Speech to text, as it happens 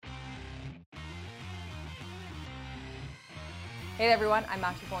Hey everyone, I'm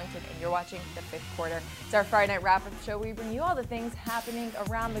Ashley Fullington and you're watching The Fifth Quarter. It's our Friday night wrap-up show where we bring you all the things happening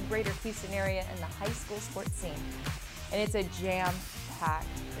around the greater Houston area and the high school sports scene. And it's a jam-packed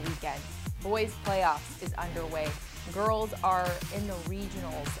weekend. Boys playoffs is underway. Girls are in the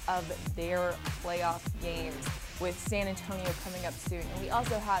regionals of their playoff games with San Antonio coming up soon. And we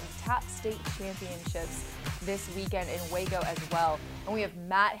also have TAP State Championships this weekend in Waco as well. And we have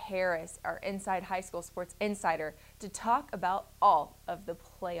Matt Harris, our Inside High School Sports Insider, to talk about all of the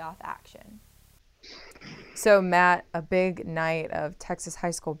playoff action. So Matt, a big night of Texas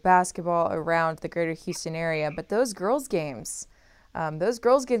high school basketball around the greater Houston area, but those girls games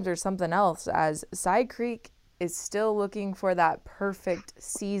are something else, as Side Creek is still looking for that perfect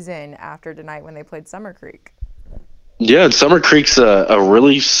season after tonight when they played Summer Creek. Yeah, Summer Creek's they've got a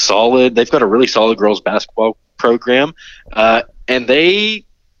really solid girls basketball program, and it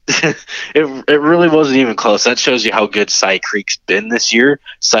really wasn't even close. That shows you how good Side Creek's been this year.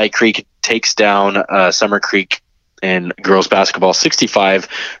 Side Creek takes down Summer Creek in girls basketball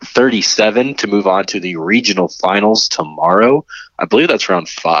 65-37 to move on to the regional finals tomorrow. I believe that's round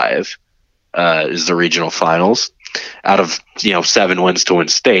 5 is the regional finals out of 7 wins to win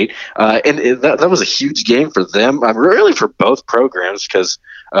state, and that was a huge game for them. Really for both programs, because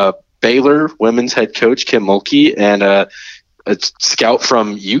Baylor women's head coach Kim Mulkey and a scout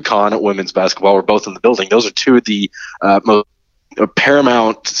from UConn at women's basketball were both in the building. Those are two of the most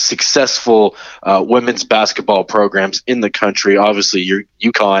paramount, successful women's basketball programs in the country. Obviously,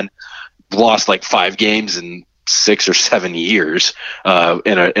 UConn lost like 5 games in 6 or 7 years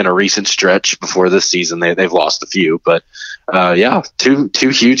in a recent stretch. Before this season, they've lost a few, but two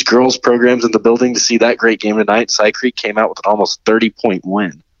huge girls programs in the building to see that great game tonight. Side Creek came out with an almost 30-point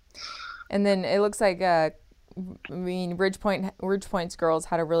win, and then it looks like Ridge Point's girls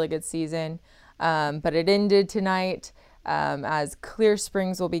had a really good season, but it ended tonight as Clear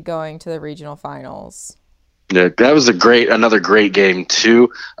Springs will be going to the regional finals. Yeah, that was another great game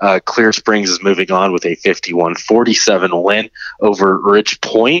too. Clear Springs is moving on with a 51-47 win over Ridge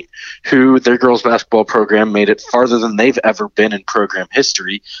Point, who their girls basketball program made it farther than they've ever been in program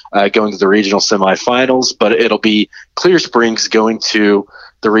history, going to the regional semifinals. But it'll be Clear Springs going to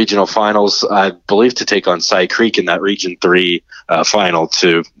the regional finals, I believe, to take on Side Creek in that Region 3 final,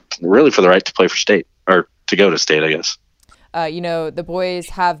 to really for the right to play for state, or to go to state, I guess. The boys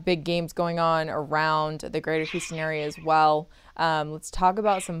have big games going on around the greater Houston area as well. Let's talk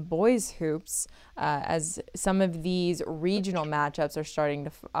about some boys hoops, as some of these regional matchups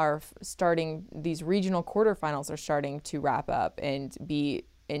these regional quarterfinals are starting to wrap up and be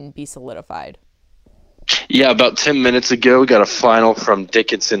solidified. Yeah, about 10 minutes ago, we got a final from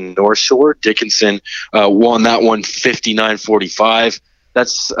Dickinson North Shore. Dickinson won that one 59-45.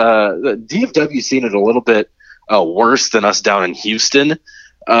 That's the DFW seen it a little bit worse than us down in Houston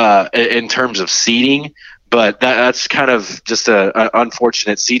in terms of seeding, but that's kind of just an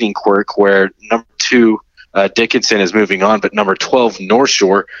unfortunate seeding quirk where number 2 Dickinson is moving on, but number 12 North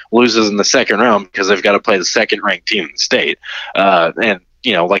Shore loses in the second round because they've got to play the second-ranked team in the state. And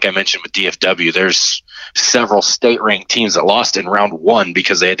like I mentioned with DFW, there's several state-ranked teams that lost in round 1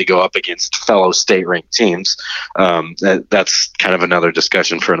 because they had to go up against fellow state-ranked teams. That's kind of another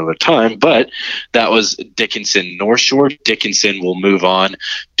discussion for another time, but that was Dickinson North Shore. Dickinson will move on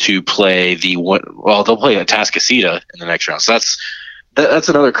to play they'll play Atascocita in the next round. So that's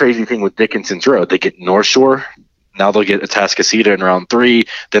another crazy thing with Dickinson's road. They get North Shore. Now they'll get Atascocita in round 3.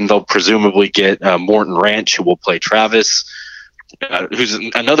 Then they'll presumably get Morton Ranch, who will play Travis, who's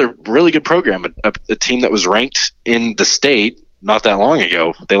another really good program, a team that was ranked in the state not that long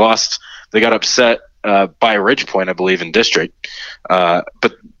ago. They got upset by Ridge Point, I believe, in district.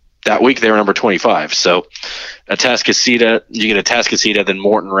 But that week they were number 25. So Atascocita, you get Atascocita, then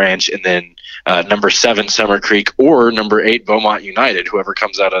Morton Ranch, and then number 7 Summer Creek, or number 8 Beaumont United, whoever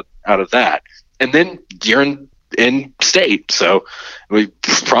comes out of that. And then you're in state, so we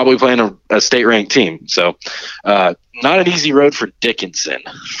probably playing a state ranked team. So not an easy road for Dickinson,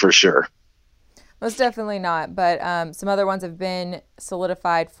 for sure. Most definitely not, but some other ones have been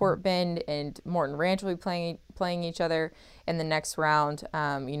solidified. Fort Bend and Morton Ranch will be playing each other in the next round.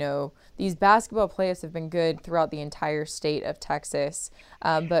 These basketball playoffs have been good throughout the entire state of Texas,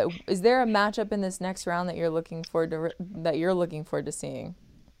 but is there a matchup in this next round that you're looking forward to seeing?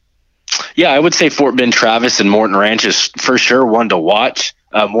 Yeah, I would say Fort Bend Travis and Morton Ranch is for sure one to watch.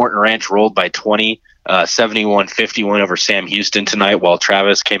 Morton Ranch rolled by 20, 71-51 over Sam Houston tonight, while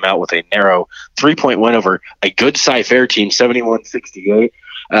Travis came out with a narrow 3-point win over a good Cy-Fair team, 71-68.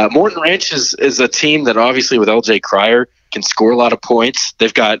 Morton Ranch is a team that obviously with LJ Cryer can score a lot of points.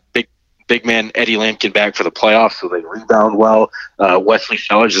 They've got big big man Eddie Lampkin back for the playoffs, so they rebound well. Wesley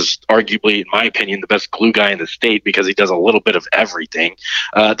Sellers is arguably, in my opinion, the best glue guy in the state because he does a little bit of everything.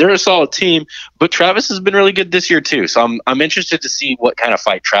 They're a solid team, but Travis has been really good this year too. So I'm interested to see what kind of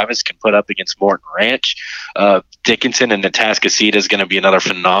fight Travis can put up against Morton Ranch. Dickinson and Natascasita is going to be another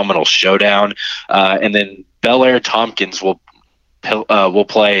phenomenal showdown, and then Bel Air Tompkins will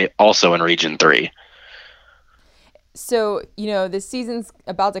play also in Region 3. So, this season's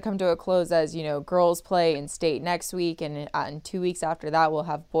about to come to a close as, girls play in state next week, and in 2 weeks after that, we'll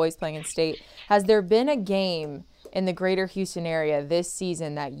have boys playing in state. Has there been a game in the greater Houston area this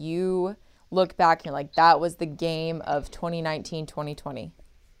season that you look back and you're like, that was the game of 2019-2020?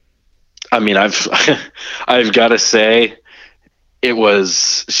 I mean, I've got to say, it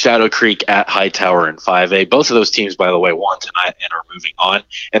was Shadow Creek at Hightower in 5A. Both of those teams, by the way, won tonight and are moving on.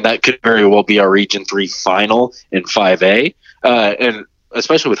 And that could very well be our Region 3 final in 5A. And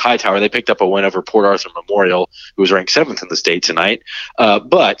especially with Hightower, they picked up a win over Port Arthur Memorial, who was ranked 7th in the state tonight.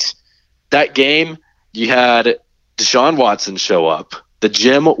 But that game, you had Deshaun Watson show up. The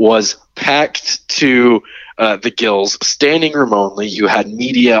gym was packed to the gills, standing room only. You had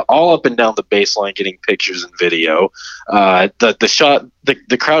media all up and down the baseline getting pictures and video.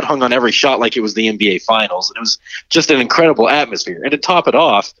 The crowd hung on every shot like it was the NBA Finals. And it was just an incredible atmosphere. And to top it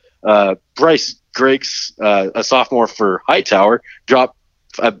off, Bryce Griggs, a sophomore for Hightower, dropped,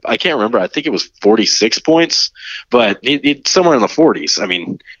 I can't remember, I think it was 46 points, but he somewhere in the 40s. I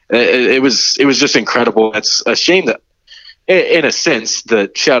mean, it was just incredible. It's a shame that, in a sense,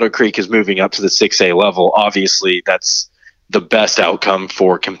 that Shadow Creek is moving up to the 6A level. Obviously, that's the best outcome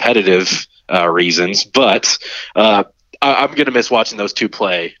for competitive reasons, but I'm going to miss watching those two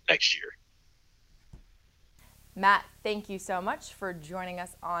play next year. Matt, thank you so much for joining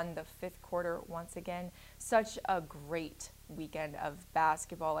us on the fifth quarter once again. Such a great weekend of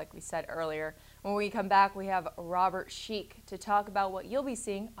basketball, like we said earlier. When we come back, we have Robert Sheik to talk about what you'll be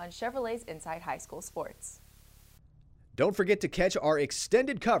seeing on Chevrolet's Inside High School Sports. Don't forget to catch our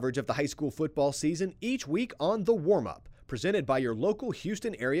extended coverage of the high school football season each week on The Warm-Up, presented by your local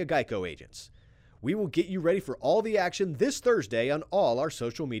Houston area Geico agents. We will get you ready for all the action this Thursday on all our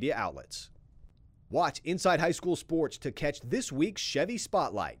social media outlets. Watch Inside High School Sports to catch this week's Chevy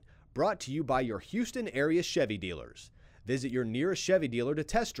Spotlight, brought to you by your Houston area Chevy dealers. Visit your nearest Chevy dealer to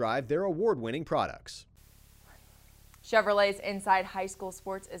test drive their award-winning products. Chevrolet's Inside High School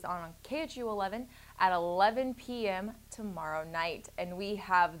Sports is on KHU 11 at 11 p.m. tomorrow night. And we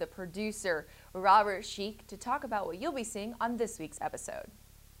have the producer, Robert Sheik, to talk about what you'll be seeing on this week's episode.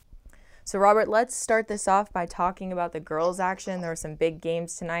 So, Robert, let's start this off by talking about the girls' action. There were some big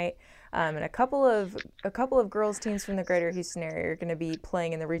games tonight, and a couple of girls' teams from the greater Houston area are going to be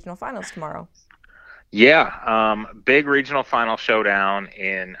playing in the regional finals tomorrow. Yeah, big regional final showdown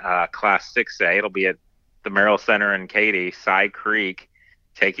in Class 6A. It'll be at the Merrill Center in Katy. Cy Creek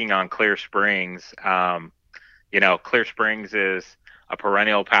taking on Clear Springs. Clear Springs is a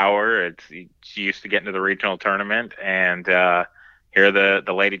perennial power. It's used to get into the regional tournament, and here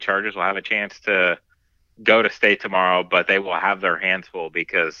the Lady Chargers will have a chance to go to state tomorrow, but they will have their hands full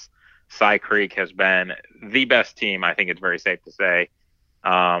because Cy Creek has been the best team, I think it's very safe to say,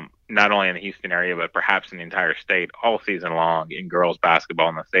 not only in the Houston area, but perhaps in the entire state all season long in girls basketball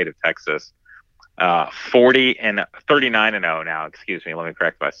in the state of Texas. 39-0 now, excuse me, let me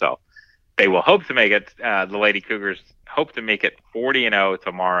correct myself. They will hope to make it, the Lady Cougars hope to make it 40-0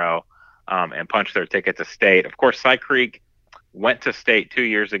 tomorrow and punch their ticket to state. Of course, Cy Creek went to state 2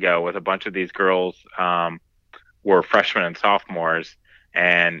 years ago with a bunch of these girls were freshmen and sophomores,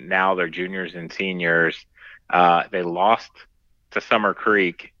 and now they're juniors and seniors. They lost to Summer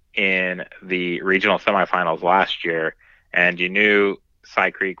Creek in the regional semifinals last year, and you knew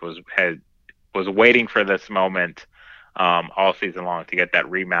Cy Creek was waiting for this moment all season long to get that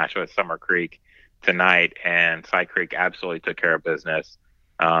rematch with Summer Creek tonight, and Cy Creek absolutely took care of business.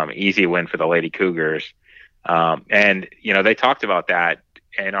 Easy win for the Lady Cougars. And they talked about that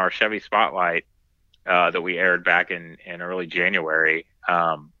in our Chevy Spotlight that we aired back in early January,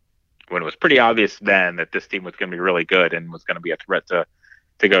 when it was pretty obvious then that this team was going to be really good and was going to be a threat to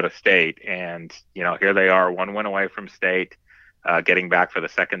go to state. And here they are, one win away from state, getting back for the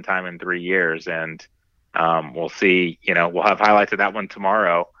second time in 3 years. And we'll see, we'll have highlights of that one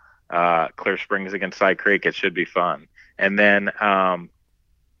tomorrow. Clear Springs against Cy Creek. It should be fun. And then, kind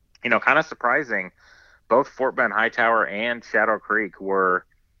of surprising, both Fort Bend Hightower and Shadow Creek were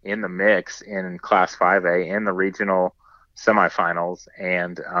in the mix in Class 5A in the regional semifinals,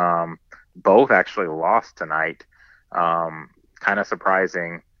 and both actually lost tonight. Kind of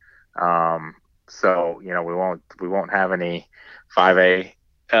surprising. So we won't have any 5A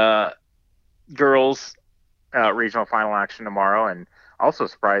girls regional final action tomorrow, and also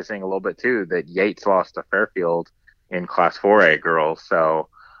surprising a little bit too that Yates lost to Fairfield in Class 4A girls. So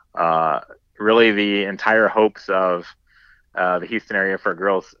really the entire hopes of the Houston area for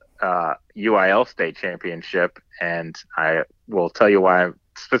girls UIL state championship, and I will tell you why I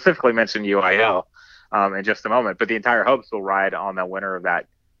specifically mentioned UIL in just a moment, but the entire hopes will ride on the winner of that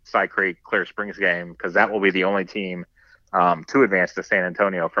Cy Creek Clear Springs game, because that will be the only team to advance to San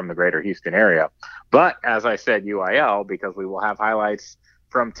Antonio from the greater Houston area. But as I said, UIL, because we will have highlights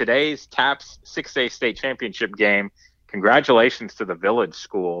from today's TAPS 6A state championship game. Congratulations to the Village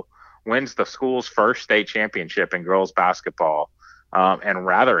School, wins the school's first state championship in girls basketball, and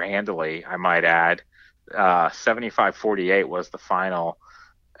rather handily, I might add. 75-48 was the final.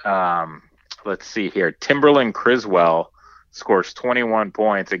 Let's see here. Timberland Criswell scores 21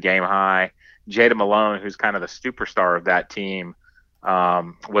 points, a game high. Jada Malone, who's kind of the superstar of that team,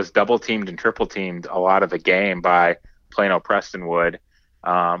 was double teamed and triple teamed a lot of the game by Plano Prestonwood.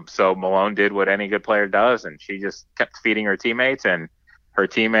 So Malone did what any good player does, and she just kept feeding her teammates, and her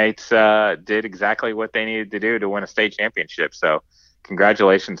teammates did exactly what they needed to do to win a state championship. So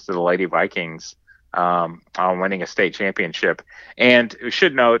congratulations to the Lady Vikings on winning a state championship. And we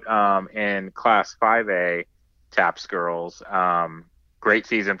should note in Class 5A TAPS girls, great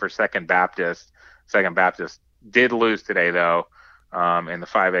season for Second Baptist. Second Baptist did lose today, though, in the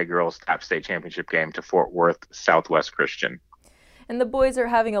 5A girls TAPS state championship game to Fort Worth Southwest Christian. And the boys are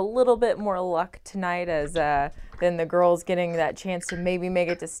having a little bit more luck tonight as than the girls getting that chance to maybe make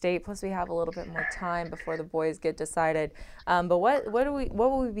it to state. Plus, we have a little bit more time before the boys get decided. But what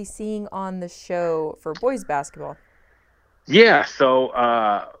will we be seeing on the show for boys basketball? Yeah,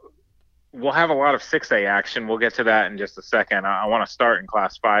 so we'll have a lot of 6A action. We'll get to that in just a second. I want to start in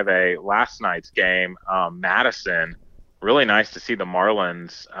Class 5A. Last night's game, Madison. Really nice to see the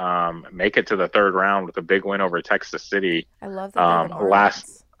Marlins make it to the third round with a big win over Texas City. I love that.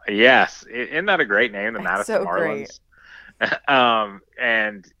 Yes, isn't that a great name, the Madison so Marlins?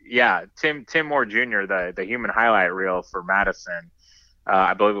 And yeah, Tim Moore Jr., the human highlight reel for Madison.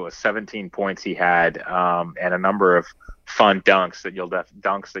 I believe it was 17 points he had, and a number of fun dunks that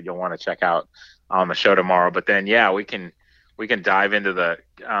you'll want to check out on the show tomorrow. But then, yeah, we can dive into the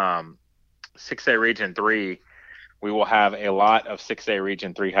 6A Region 3. We will have a lot of 6A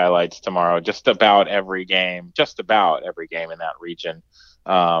Region 3 highlights tomorrow. Just about every game in that region.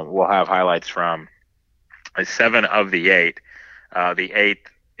 We'll have highlights from 7 of the 8. The 8th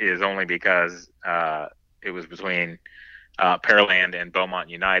is only because it was between Pearland and Beaumont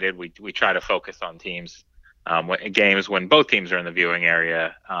United. We try to focus on games when both teams are in the viewing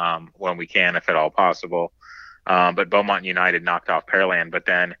area when we can, if at all possible. But Beaumont United knocked off Pearland. But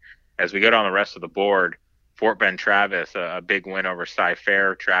then as we go down the rest of the board, Fort Bend Travis, a big win over Cy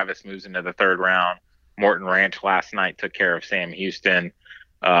Fair. Travis moves into the third round. Morton Ranch last night took care of Sam Houston.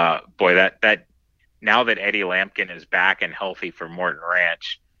 Boy, that now that Eddie Lampkin is back and healthy for Morton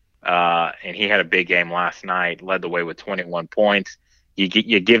Ranch, and he had a big game last night, led the way with 21 points. You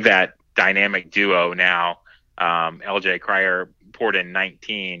give that dynamic duo now. LJ Cryer poured in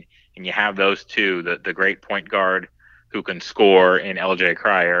 19, and you have those two, the great point guard who can score in LJ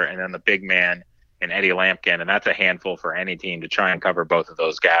Cryer, and then the big man in Eddie Lampkin, and that's a handful for any team to try and cover both of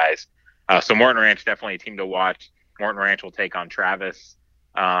those guys. So Morton Ranch, definitely a team to watch. Morton Ranch will take on Travis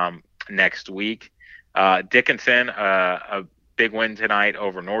next week. Dickinson, a big win tonight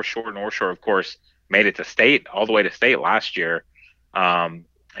over North Shore. North Shore, of course, made it to state, all the way to state last year.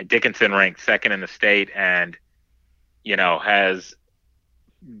 Dickinson ranked second in the state and, has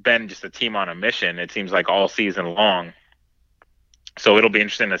been just a team on a mission, it seems like, all season long. So it'll be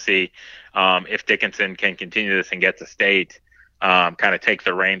interesting to see if Dickinson can continue this and get to state, kind of take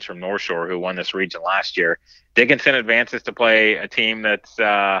the reins from North Shore, who won this region last year. Dickinson advances to play a team that's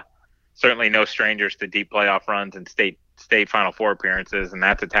certainly no strangers to deep playoff runs and state Final Four appearances, and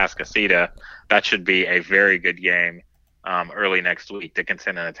that's Atascocita. That should be a very good game early next week,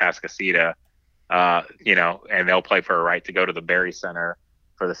 Dickinson and Atascocita, and they'll play for a right to go to the Berry Center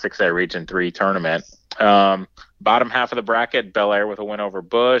for the 6A Region 3 tournament. Bottom half of the bracket, Bel Air with a win over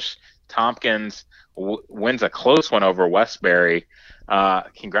Bush. Tompkins wins a close one over Westbury.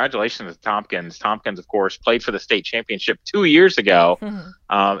 Congratulations to Tompkins. Tompkins, of course, played for the state championship 2 years ago.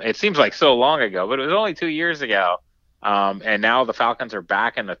 It seems like so long ago, but it was only 2 years ago. And now the Falcons are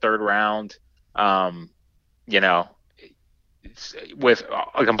back in the third round, with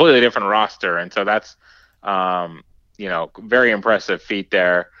a completely different roster. And so that's, very impressive feat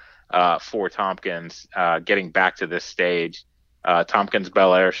there for Tompkins getting back to this stage. Tompkins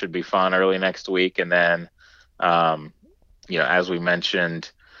Bel Air should be fun early next week. And then, as we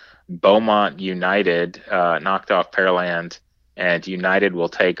mentioned, Beaumont United knocked off Pearland, and United will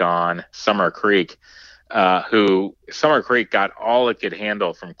take on Summer Creek, who Summer Creek got all it could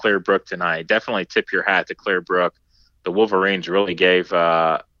handle from Clearbrook tonight. Definitely tip your hat to Clearbrook. The Wolverines really gave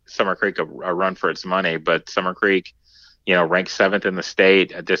Summer Creek a run for its money, but Summer Creek, ranked 7th in the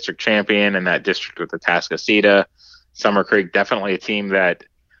state, a district champion in that district with the Atascocita. Summer Creek, definitely a team that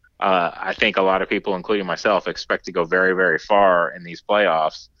I think a lot of people, including myself, expect to go very, very far in these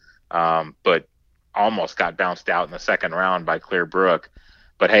playoffs, but almost got bounced out in the second round by Clearbrook.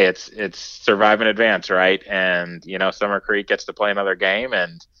 But hey, it's survive and advance, right? And Summer Creek gets to play another game,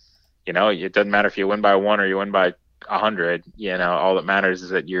 and it doesn't matter if you win by 1 or you win by 100. All that matters is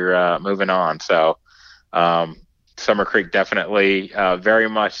that you're moving on. So Summer Creek definitely very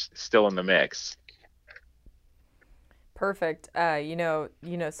much still in the mix. Perfect.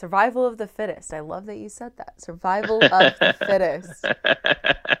 Survival of the fittest. I love that you said that. Survival of the fittest.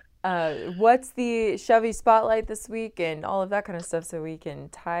 What's the Chevy Spotlight this week and all of that kind of stuff, so we can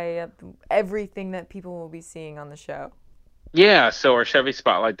tie up everything that people will be seeing on the show? Yeah, so our Chevy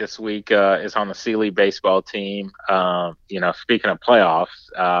Spotlight this week is on the Sealy baseball team. Speaking of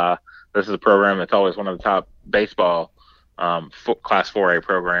playoffs, this is a program that's always one of the top baseball Class 4A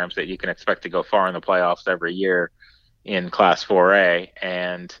programs that you can expect to go far in the playoffs every year in Class 4A.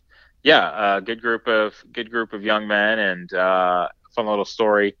 And yeah, a good group of young men, and fun little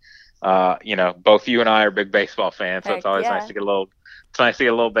story. Both you and I are big baseball fans, so it's always nice to get a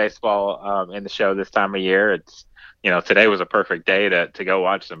little baseball in the show this time of year. It's today was a perfect day to go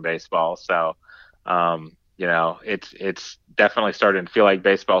watch some baseball. So it's definitely starting to feel like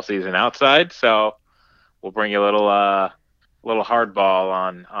baseball season outside. So we'll bring you a little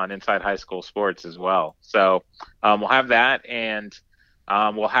hardball on Inside High School Sports as well. So we'll have that, and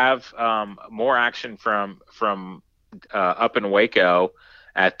we'll have more action from up in Waco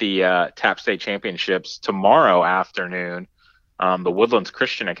at the TAP State Championships tomorrow afternoon. The Woodlands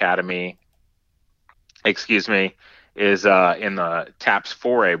Christian Academy, is in the TAPS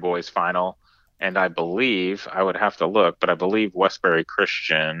 4A boys final, and I believe, I would have to look, but I believe Westbury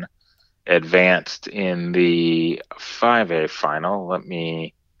Christian advanced in the 5A final. Let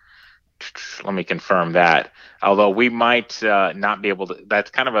me confirm that. Although we might not be able to.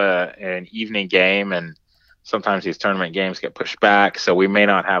 That's kind of an evening game, and sometimes these tournament games get pushed back, so we may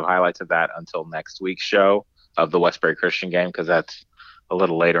not have highlights of that until next week's show of the Westbury Christian game, because that's a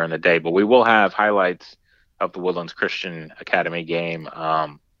little later in the day. But we will have highlights of the Woodlands Christian Academy game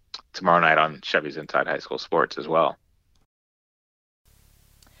tomorrow night on Chevy's Inside High School Sports as well.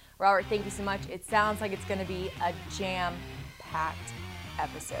 Robert, thank you so much. It sounds like it's going to be a jam-packed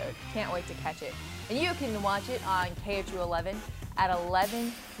episode. Can't wait to catch it. And you can watch it on KHU 11 at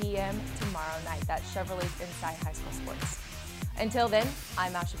 11 p.m. tomorrow night. That's Chevrolet's Inside High School Sports. Until then,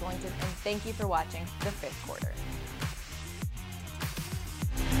 I'm Ashley Billington, and thank you for watching the 5th Quarter.